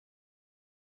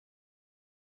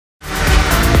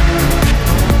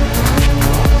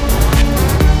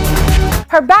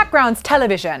Her background's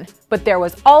television, but there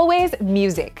was always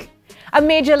music. A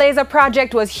major Lazer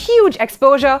project was huge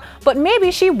exposure, but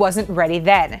maybe she wasn't ready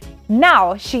then.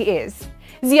 Now she is.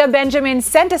 Zia Benjamin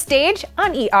center stage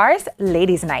on ER's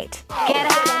Ladies' Night.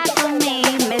 Get high for me,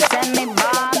 missing me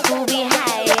born to be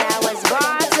high. I was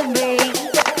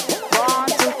born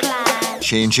to climb.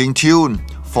 Changing tune.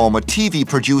 Former TV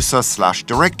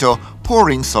producer/director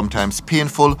pouring sometimes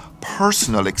painful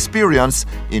personal experience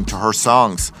into her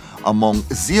songs. Among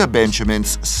Zia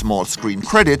Benjamin's small screen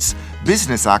credits,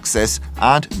 Business Access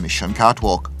and Mission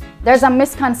Catwalk. There's a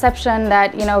misconception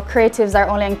that, creatives are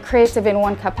only creative in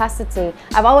one capacity.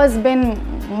 I've always been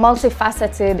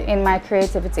multifaceted in my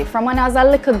creativity. From when I was a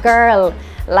little girl,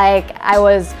 I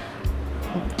was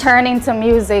turning to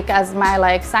music as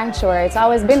my sanctuary. It's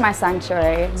always been my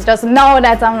sanctuary. It's just know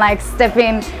that I'm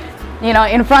stepping,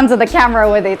 in front of the camera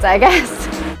with it, I guess.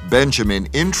 Benjamin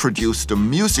introduced the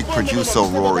music producer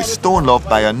Rory Stonelove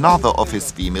by another of his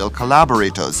female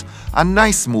collaborators. A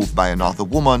nice move by another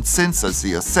woman since, as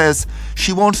Zia says,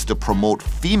 she wants to promote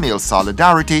female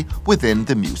solidarity within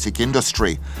the music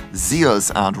industry. Zia's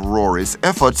and Rory's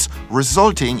efforts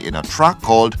resulting in a track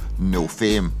called No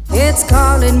Fame. It's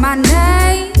calling my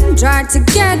name, tried to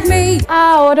get me.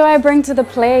 What do I bring to the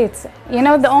plate?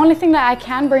 The only thing that I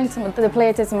can bring to the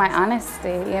plate is my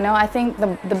honesty. I think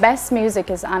the best music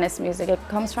is honest music. It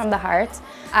comes from the heart.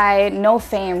 No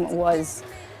Fame was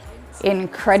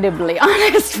incredibly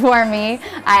honest for me.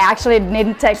 I actually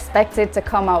didn't expect it to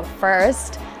come out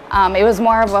first. It was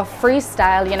more of a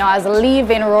freestyle, I was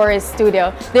leaving Rory's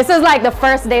studio. This is the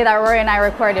first day that Rory and I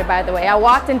recorded, by the way. I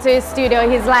walked into his studio,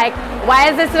 he's like, why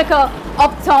is this little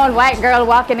uptown white girl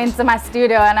walking into my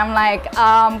studio? And I'm like,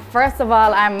 first of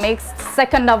all, I'm mixed.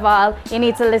 Second of all, you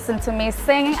need to listen to me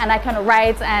sing and I can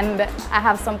write and I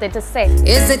have something to say.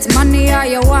 Is it money or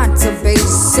you want to be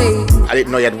seen? I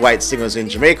didn't know you had white singers in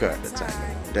Jamaica at the time.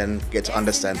 Then get to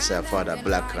understand, say, a father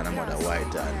black and a mother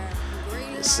white. And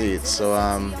see it. So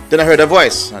then I heard a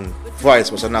voice, and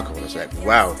voice was a knockout. I was like,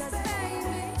 wow,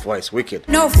 voice wicked.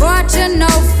 No fortune, no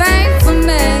fame for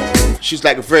me. She's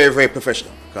very, very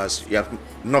professional because you have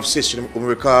enough system when we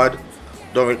record.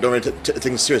 Don't really take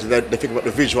things seriously. They think about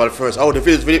the visual first. Oh, the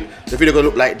video gonna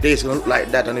look like this, gonna look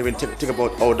like that, and even think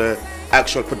about how the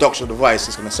actual production of the voice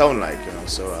is gonna sound like.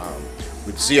 So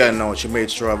with Zia now, she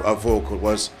made sure her vocal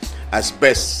was as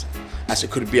best as it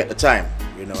could be at the time.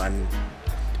 And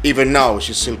even now,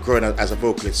 she's still growing as a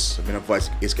vocalist. Her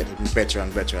voice is getting better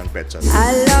and better and better.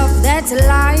 I love that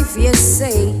life, you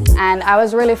see. And I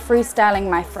was really freestyling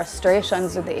my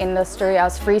frustrations with the industry. I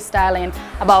was freestyling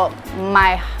about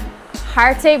my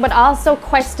heartache, but also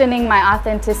questioning my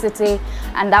authenticity.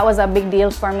 And that was a big deal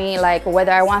for me,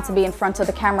 whether I want to be in front of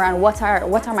the camera and what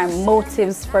are my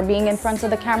motives for being in front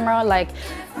of the camera.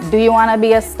 Do you want to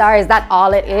be a star? Is that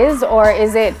all it is? Or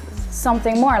is it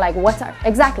something more? What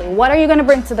are you going to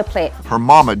bring to the plate? Her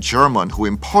mom, a German who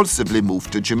impulsively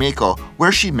moved to Jamaica,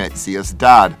 where she met Zia's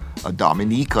dad, a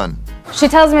Dominican. She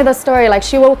tells me the story,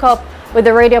 she woke up with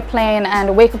the radio playing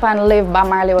and Wake Up and Live by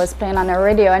Marley was playing on the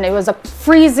radio, and it was a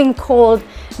freezing cold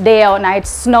day out, night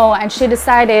snow, and she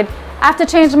decided, I have to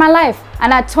change my life.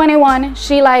 And at 21,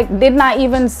 she did not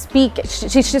even speak.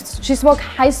 She spoke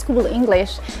high school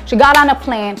English. She got on a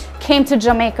plane, came to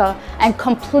Jamaica, and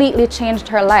completely changed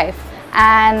her life.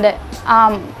 And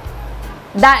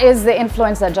that is the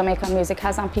influence that Jamaican music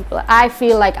has on people. I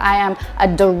feel like I am a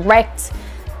direct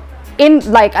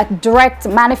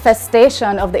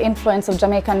manifestation of the influence of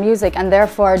Jamaican music, and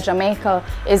therefore Jamaica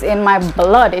is in my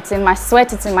blood, it's in my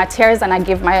sweat, it's in my tears, and I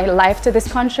give my life to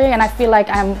this country, and I feel like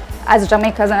I'm as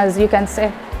Jamaican as you can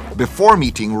say. Before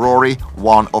meeting Rory,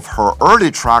 one of her early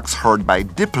tracks heard by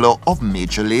Diplo of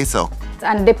Major Lazer.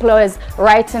 And Diplo is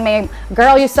writing me,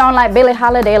 girl, you sound like Billie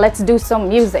Holiday, let's do some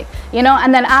music.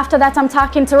 And then after that I'm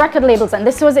talking to record labels, and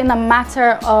this was in a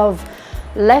matter of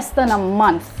less than a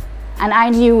month. And I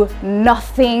knew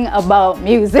nothing about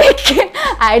music.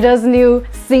 I just knew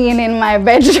singing in my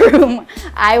bedroom.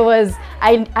 I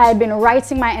had been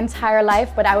writing my entire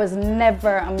life, but I was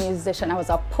never a musician. I was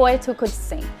a poet who could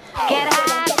sing. Get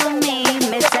high for me,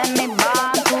 missing me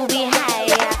born to be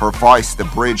high. Her voice, the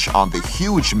bridge on the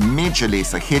huge Major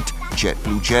Lazer hit, Jet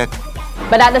Blue Jet.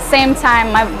 But at the same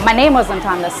time, my name wasn't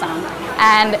on the song.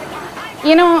 And,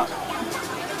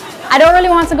 I don't really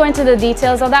want to go into the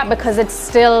details of that because it's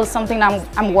still something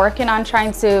I'm working on,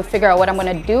 trying to figure out what I'm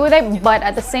going to do with it. But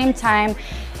at the same time,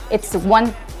 it's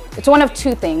one of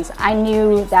two things. I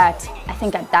knew that I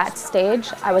think at that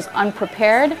stage I was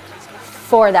unprepared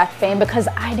for that fame because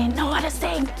I didn't know how to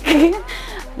sing.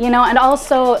 And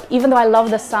also, even though I love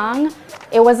the song,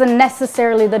 it wasn't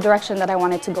necessarily the direction that I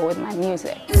wanted to go with my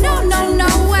music.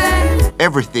 No way.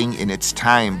 Everything in its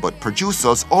time, but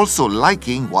producers also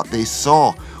liking what they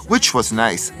saw, which was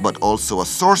nice, but also a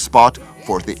sore spot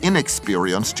for the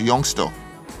inexperienced youngster.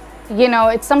 You know,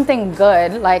 it's something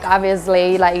good. Like,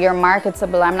 obviously, like, you're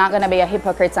marketable. I'm not gonna be a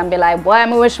hypocrite and be like, boy,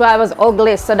 I wish I was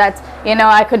ugly so that, you know,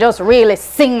 I could just really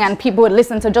sing and people would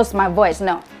listen to just my voice.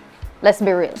 No, let's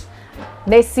be real.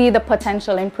 They see the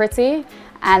potential in pretty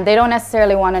and they don't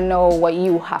necessarily want to know what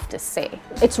you have to say.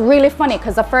 It's really funny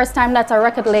because the first time that a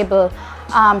record label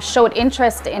showed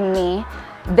interest in me,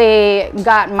 they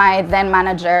got my then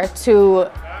manager to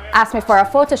ask me for a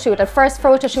photo shoot. The first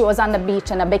photo shoot was on the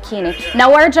beach in a bikini.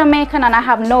 Now, we're Jamaican and I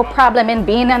have no problem in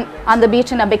being on the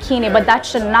beach in a bikini, but that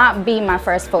should not be my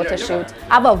first photo shoot.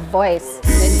 I have a voice.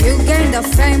 You gain the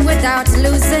fame without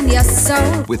losing your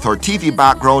soul. With her TV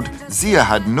background, Zia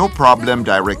had no problem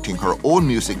directing her own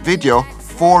music video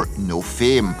for No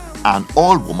Fame, an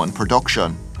all-woman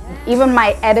production. Even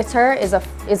my editor is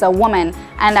a woman,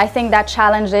 and I think that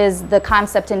challenges the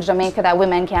concept in Jamaica that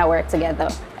women can't work together.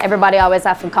 Everybody always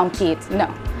has to compete.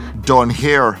 No. Done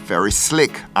hair, very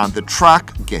slick, and the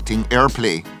track getting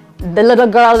airplay. The little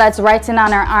girl that's writing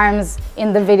on her arms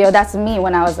in the video, that's me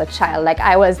when I was a child. Like,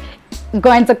 I was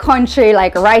going to country,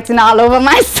 like, writing all over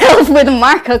myself with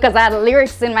marker because I had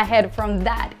lyrics in my head from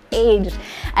that age.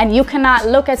 And you cannot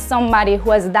look at somebody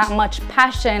who has that much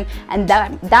passion and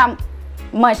that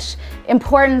much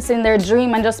importance in their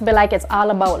dream and just be like, it's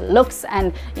all about looks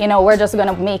and, you know, we're just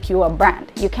gonna make you a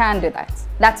brand. You can't do that.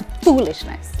 That's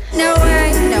foolishness. No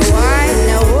way, no way,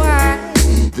 no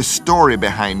way. The story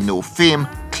behind No Fame,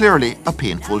 clearly a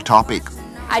painful topic.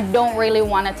 I don't really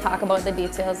want to talk about the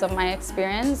details of my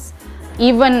experience.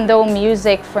 Even though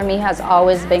music for me has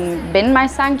always been my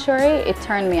sanctuary, it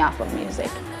turned me off of music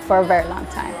for a very long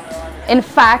time. In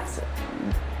fact,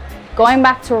 going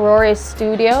back to Rory's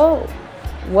studio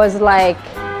was like,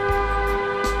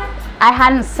 I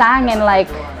hadn't sang in like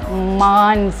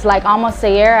months, like almost a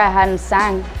year I hadn't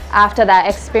sang. After that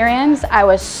experience, I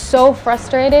was so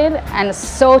frustrated and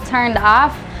so turned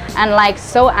off and like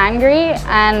so angry,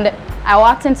 and I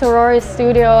walked into Rory's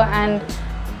studio and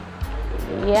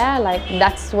yeah, like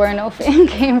that's where No Fame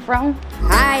came from.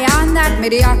 High on that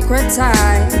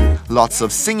mediocrity. Lots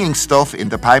of singing stuff in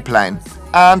the pipeline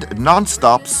and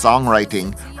non-stop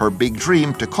songwriting. Her big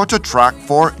dream to cut a track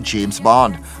for James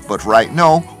Bond, but right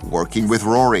now working with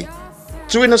Rory.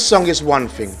 Doing a song is one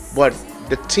thing, but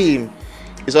the team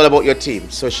is all about your team.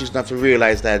 So she's going to have to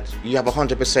realize that you have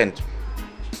 100%.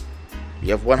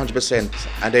 You have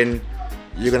 100%, and then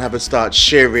you're gonna have to start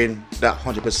sharing that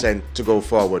 100% to go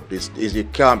forward. You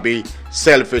can't be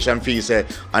selfish and feel say,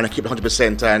 and keep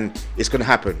 100% and it's gonna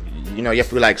happen. You know, you have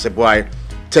to like say, boy,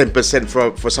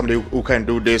 10% for somebody who can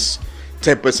do this,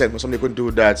 10% for somebody who can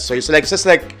do that. So it's like, just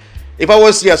like, if I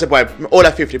was here, I said, boy, all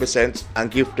that 50%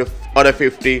 and give the other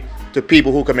 50 to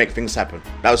people who can make things happen.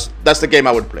 That's the game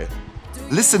I would play.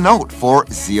 Listen out for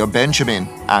Zia Benjamin,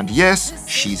 and yes,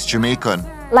 she's Jamaican.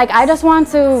 Like, I just want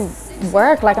to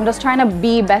work, like I'm just trying to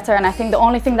be better, and I think the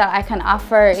only thing that I can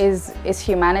offer is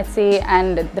humanity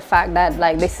and the fact that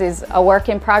like this is a work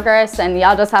in progress and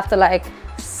y'all just have to like,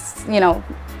 you know,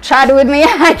 try it with me,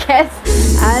 I guess.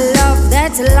 I love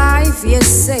that life, you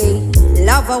see.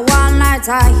 Love a one night,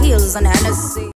 high heels and Hennessy.